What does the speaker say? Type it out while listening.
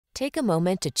Take a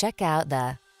moment to check out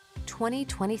the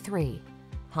 2023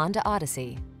 Honda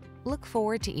Odyssey. Look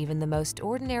forward to even the most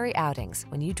ordinary outings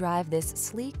when you drive this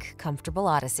sleek, comfortable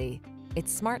Odyssey.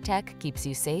 Its smart tech keeps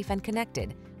you safe and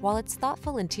connected, while its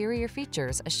thoughtful interior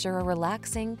features assure a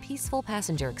relaxing, peaceful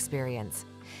passenger experience.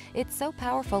 It's so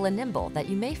powerful and nimble that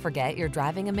you may forget you're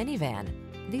driving a minivan.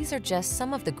 These are just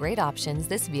some of the great options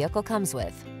this vehicle comes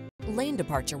with: lane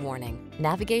departure warning,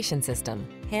 navigation system,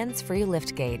 hands-free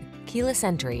liftgate, keyless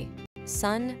entry,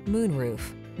 sun, moonroof,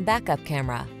 backup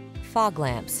camera, fog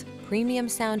lamps, premium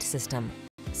sound system,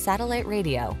 satellite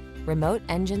radio, remote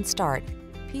engine start.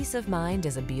 Peace of mind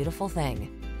is a beautiful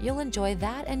thing. You'll enjoy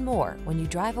that and more when you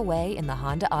drive away in the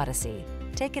Honda Odyssey.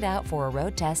 Take it out for a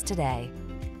road test today.